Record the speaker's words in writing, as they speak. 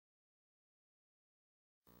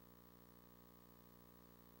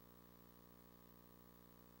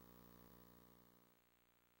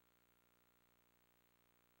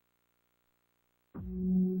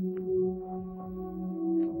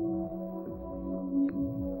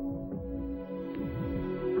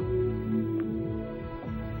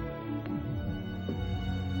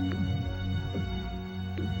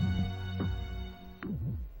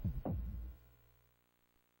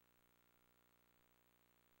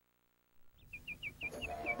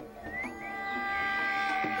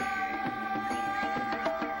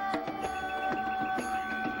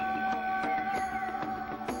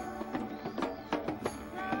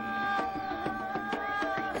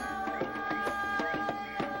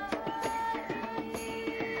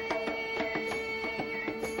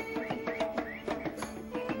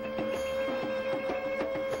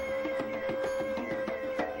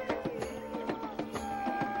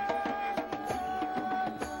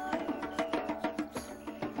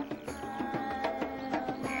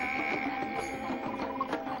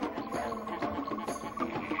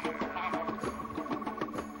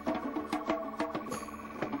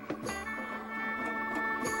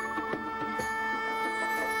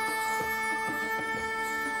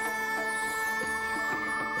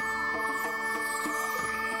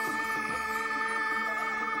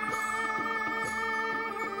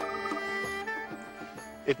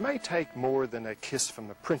It may take more than a kiss from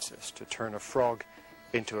the princess to turn a frog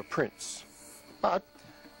into a prince. But,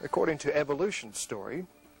 according to evolution's story,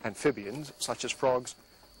 amphibians, such as frogs,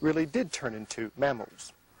 really did turn into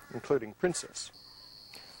mammals, including princes.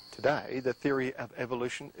 Today, the theory of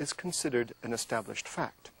evolution is considered an established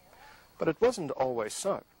fact, but it wasn't always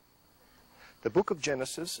so. The book of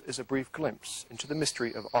Genesis is a brief glimpse into the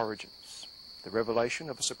mystery of origins, the revelation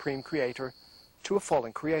of a supreme creator to a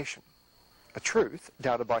fallen creation, a truth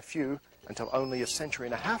doubted by few until only a century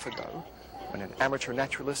and a half ago, when an amateur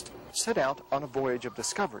naturalist set out on a voyage of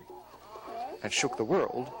discovery and shook the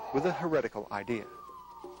world with a heretical idea.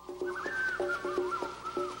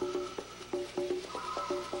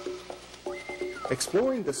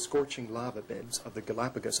 Exploring the scorching lava beds of the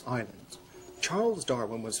Galapagos Islands, Charles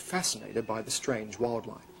Darwin was fascinated by the strange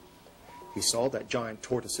wildlife. He saw that giant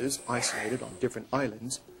tortoises isolated on different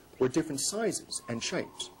islands were different sizes and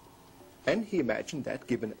shapes, and he imagined that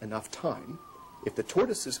given enough time, if the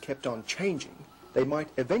tortoises kept on changing, they might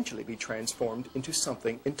eventually be transformed into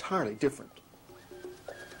something entirely different.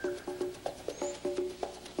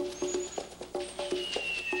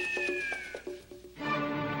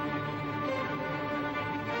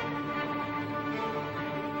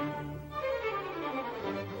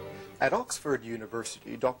 At Oxford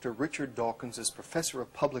University, Dr. Richard Dawkins is Professor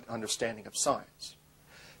of Public Understanding of Science.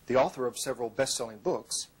 The author of several best-selling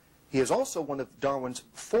books, he is also one of Darwin's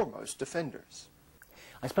foremost defenders.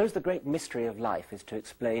 I suppose the great mystery of life is to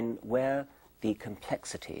explain where the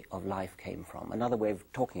complexity of life came from. Another way of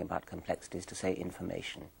talking about complexity is to say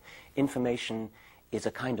information. Information is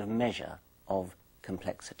a kind of measure of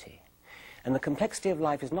complexity. And the complexity of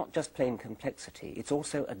life is not just plain complexity, it's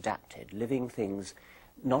also adapted. Living things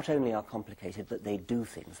not only are complicated, but they do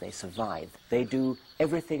things, they survive. They do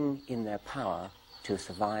everything in their power to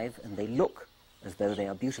survive, and they look as though they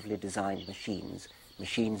are beautifully designed machines,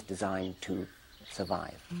 machines designed to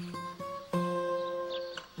survive.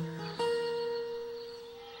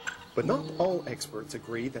 But not all experts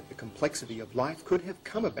agree that the complexity of life could have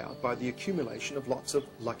come about by the accumulation of lots of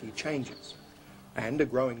lucky changes. And a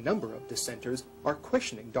growing number of dissenters are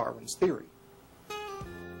questioning Darwin's theory.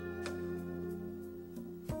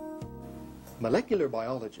 Molecular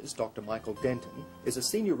biologist Dr. Michael Denton is a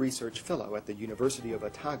senior research fellow at the University of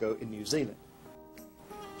Otago in New Zealand.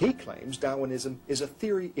 He claims Darwinism is a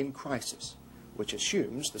theory in crisis, which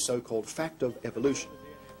assumes the so-called fact of evolution,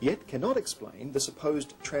 yet cannot explain the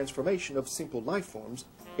supposed transformation of simple life forms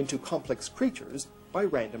into complex creatures by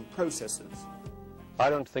random processes. I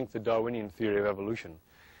don't think the Darwinian theory of evolution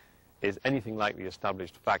is anything like the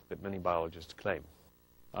established fact that many biologists claim.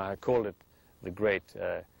 I called it the great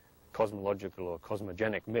cosmological or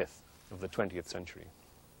cosmogenic myth of the 20th century.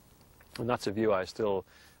 And that's a view I still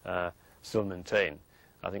maintain.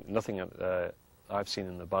 I think nothing I've seen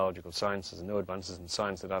in the biological sciences, and no advances in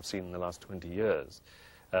science that I've seen in the last 20 years,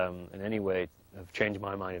 in any way have changed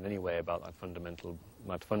my mind in any way about that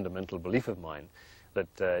fundamental belief of mine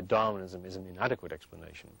that Darwinism is an inadequate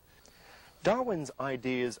explanation. Darwin's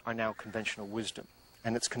ideas are now conventional wisdom,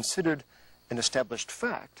 and it's considered an established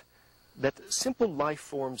fact that simple life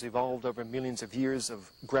forms evolved over millions of years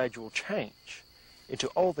of gradual change into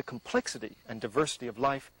all the complexity and diversity of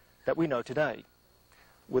life that we know today,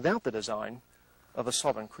 without the design of a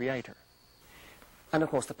sovereign creator. And of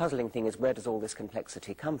course the puzzling thing is, where does all this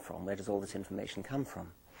complexity come from? Where does all this information come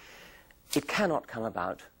from? It cannot come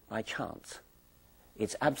about by chance.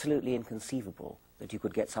 It's absolutely inconceivable that you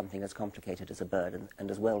could get something as complicated as a bird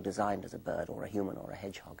and as well designed as a bird or a human or a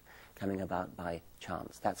hedgehog coming about by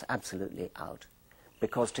chance. That's absolutely out.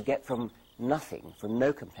 Because to get from nothing, from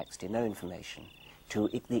no complexity, no information, to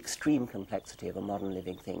the extreme complexity of a modern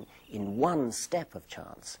living thing in one step of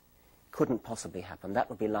chance couldn't possibly happen. That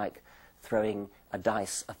would be like throwing a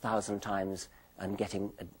dice 1,000 times and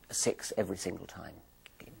getting a 6 every single time.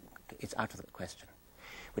 It's out of the question.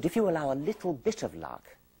 But if you allow a little bit of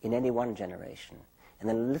luck in any one generation, and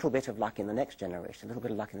then a little bit of luck in the next generation, a little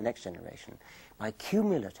bit of luck in the next generation, by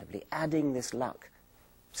cumulatively adding this luck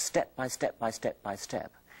step by step by step by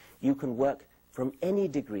step, you can work from any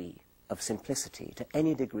degree of simplicity to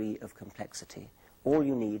any degree of complexity. All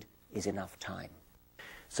you need is enough time.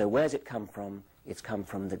 So where's it come from? It's come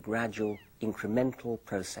from the gradual, incremental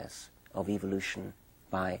process of evolution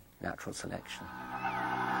by natural selection.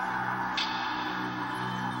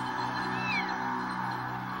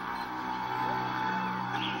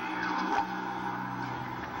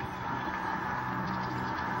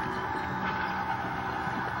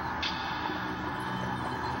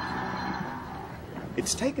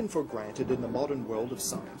 It's taken for granted in the modern world of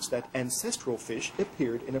science that ancestral fish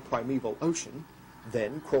appeared in a primeval ocean,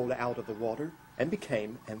 then crawled out of the water, and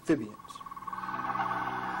became amphibians.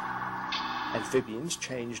 Amphibians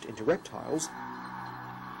changed into reptiles,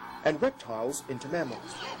 and reptiles into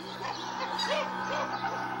mammals.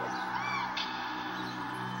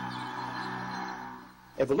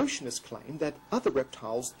 Evolutionists claim that other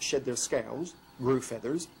reptiles shed their scales, grew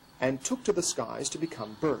feathers, and took to the skies to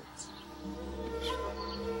become birds.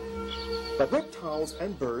 But reptiles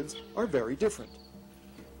and birds are very different.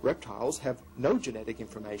 Reptiles have no genetic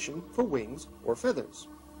information for wings or feathers.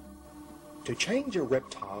 To change a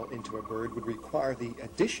reptile into a bird would require the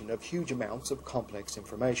addition of huge amounts of complex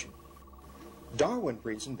information. Darwin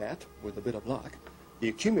reasoned that, with a bit of luck, the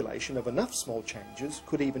accumulation of enough small changes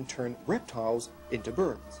could even turn reptiles into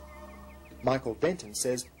birds. Michael Denton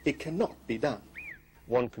says it cannot be done.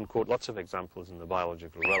 One can quote lots of examples in the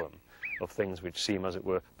biological realm of things which seem, as it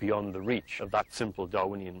were, beyond the reach of that simple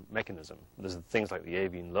Darwinian mechanism. There's things like the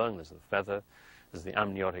avian lung, there's the feather, there's the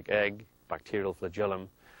amniotic egg, bacterial flagellum.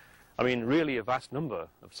 I mean, really a vast number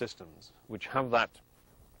of systems which have that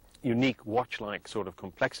unique watch-like sort of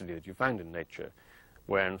complexity that you find in nature,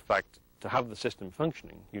 where in fact to have the system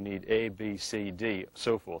functioning you need A, B, C, D,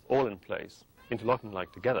 so forth, all in place, interlocking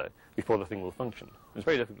like together before the thing will function. It's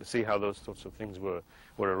very difficult to see how those sorts of things were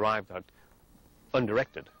arrived at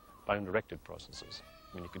undirected, by undirected processes.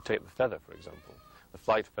 I mean, you could take the feather, for example. The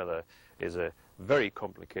flight feather is a very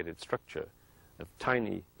complicated structure of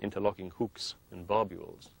tiny interlocking hooks and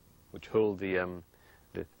barbules which hold the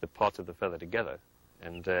parts of the feather together.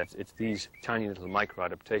 And it's these tiny little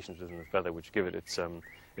micro-adaptations within the feather which give it its,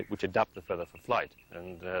 which adapt the feather for flight.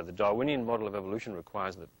 And the Darwinian model of evolution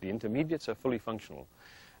requires that the intermediates are fully functional.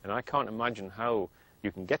 And I can't imagine how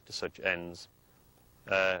you can get to such ends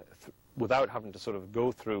without having to sort of go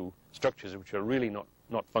through structures which are really not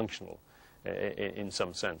functional in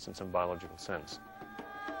some sense, in some biological sense.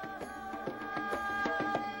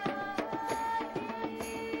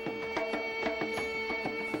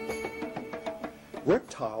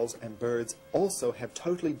 Reptiles and birds also have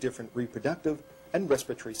totally different reproductive and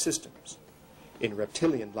respiratory systems. In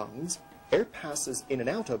reptilian lungs, air passes in and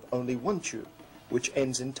out of only one tube, which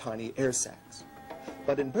ends in tiny air sacs.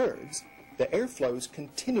 But in birds, the air flows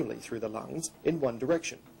continually through the lungs in one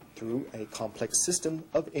direction, through a complex system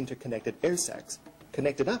of interconnected air sacs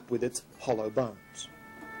connected up with its hollow bones.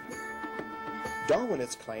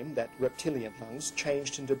 Darwinists claim that reptilian lungs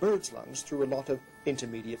changed into birds' lungs through a lot of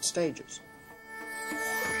intermediate stages.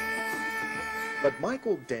 But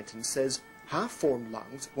Michael Denton says half-formed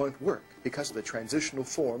lungs won't work because the transitional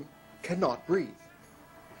form cannot breathe.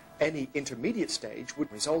 Any intermediate stage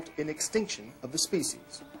would result in extinction of the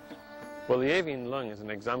species. Well, the avian lung is an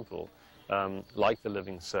example, like the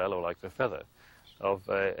living cell or like the feather, of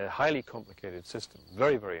a highly complicated system,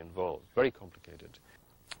 very, very involved, very complicated,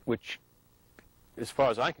 which, as far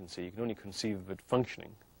as I can see, you can only conceive of it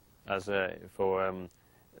functioning as for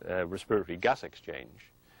respiratory gas exchange.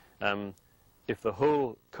 If the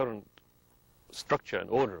whole current structure and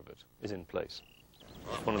order of it is in place.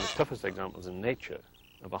 It's one of the toughest examples in nature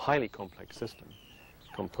of a highly complex system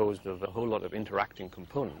composed of a whole lot of interacting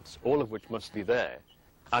components, all of which must be there,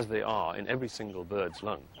 as they are in every single bird's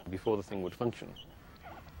lung, before the thing would function.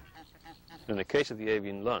 In the case of the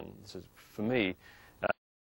avian lung, this is, for me,